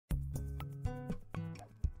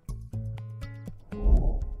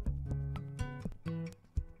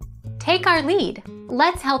Take our lead.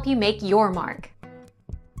 Let's help you make your mark.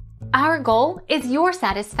 Our goal is your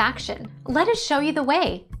satisfaction. Let us show you the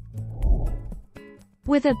way.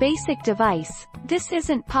 With a basic device, this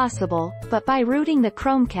isn't possible, but by rooting the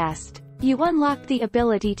Chromecast, you unlock the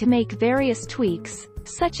ability to make various tweaks,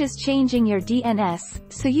 such as changing your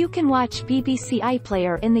DNS, so you can watch BBC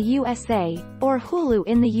iPlayer in the USA, or Hulu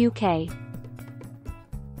in the UK.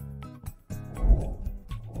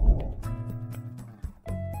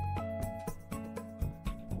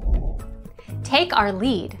 Take our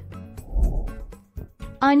lead.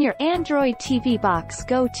 On your Android TV box,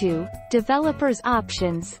 go to Developers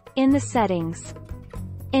Options, in the Settings.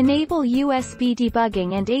 Enable USB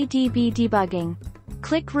debugging and ADB debugging.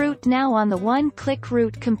 Click Root now on the one-click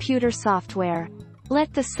Root computer software.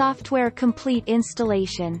 Let the software complete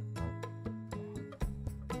installation.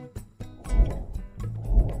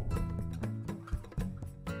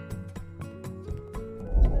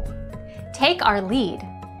 Take our lead.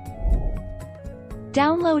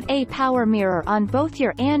 Download a Power Mirror on both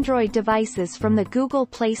your Android devices from the Google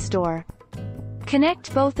Play Store.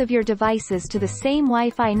 Connect both of your devices to the same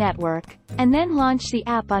Wi-Fi network, and then launch the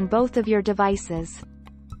app on both of your devices.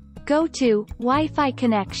 Go to Wi-Fi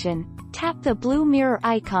Connection, tap the blue mirror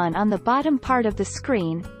icon on the bottom part of the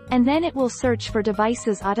screen, and then it will search for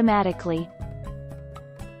devices automatically.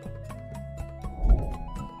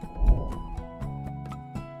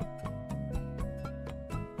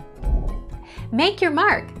 Make your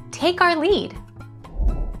mark. Take our lead.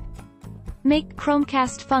 Make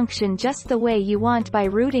Chromecast function just the way you want by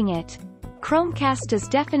rooting it. Chromecast is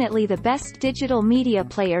definitely the best digital media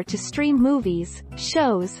player to stream movies,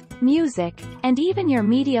 shows, music, and even your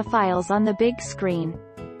media files on the big screen.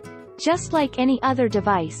 Just like any other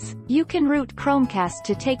device, you can root Chromecast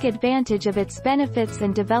to take advantage of its benefits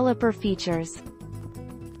and developer features.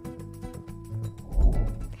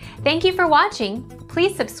 Thank you for watching.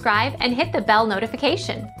 Please subscribe and hit the bell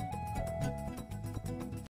notification.